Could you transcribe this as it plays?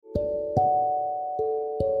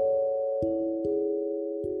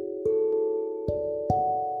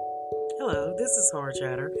This is Horror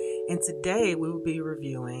Chatter, and today we will be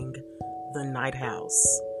reviewing The Night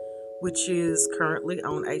House, which is currently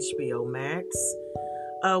on HBO Max.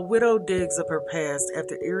 A widow digs up her past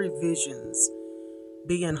after eerie visions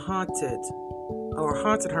being haunted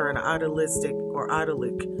her in an idyllic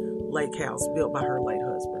lake house built by her late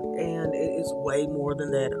husband. And it is way more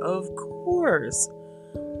than that, of course.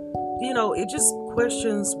 It just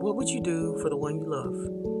questions, what would you do for the one you love?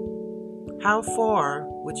 How far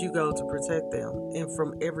would you go to protect them, and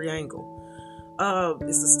from every angle?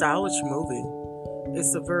 It's a stylish movie.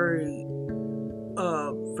 It's a very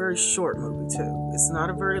short movie too. It's not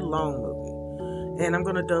a very long movie, and I'm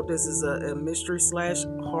gonna dub this as a mystery /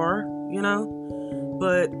 horror.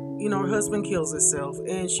 But her husband kills himself,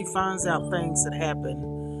 and she finds out things that happen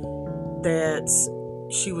that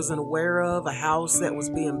she was unaware of. A house that was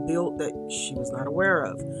being built that she was not aware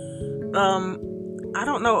of. I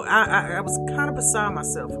don't know. I was kind of beside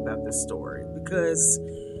myself about this story because,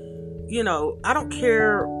 I don't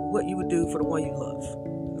care what you would do for the one you love.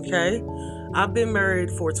 Okay? I've been married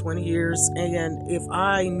for 20 years, and if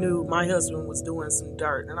I knew my husband was doing some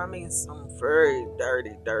dirt, and I mean some very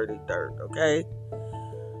dirty dirt, okay?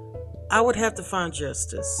 I would have to find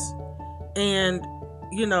justice. And,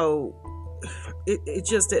 it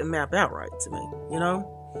just didn't map out right to me,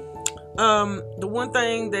 The one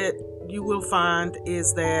thing that you will find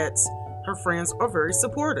is that her friends are very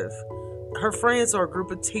supportive. Her friends are a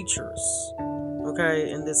group of teachers,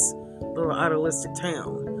 okay, in this little idealistic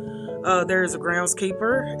town. There's a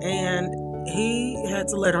groundskeeper, and he had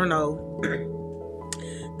to let her know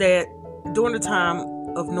that during the time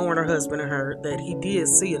of knowing her husband and her, that he did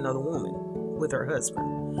see another woman with her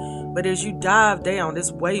husband. But as you dive down,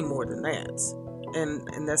 it's way more than that.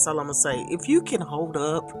 And that's all I'm going to say. If you can hold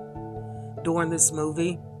up during this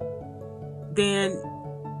movie, then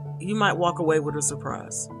you might walk away with a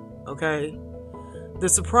surprise, okay? The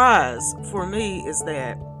surprise for me is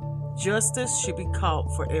that justice should be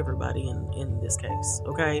caught for everybody in this case,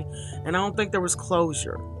 okay? And I don't think there was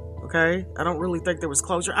closure, okay? I don't really think there was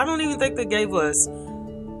closure. I don't even think they gave us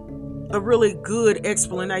a really good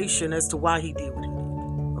explanation as to why he did what he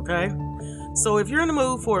did, okay? So if you're in the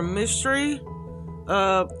mood for a mystery,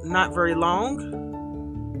 not very long,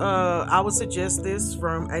 I would suggest this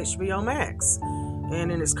from HBO Max,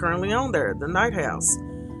 and it is currently on there, The Night House.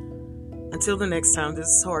 Until the next time, this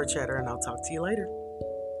is Horror Chatter, and I'll talk to you later.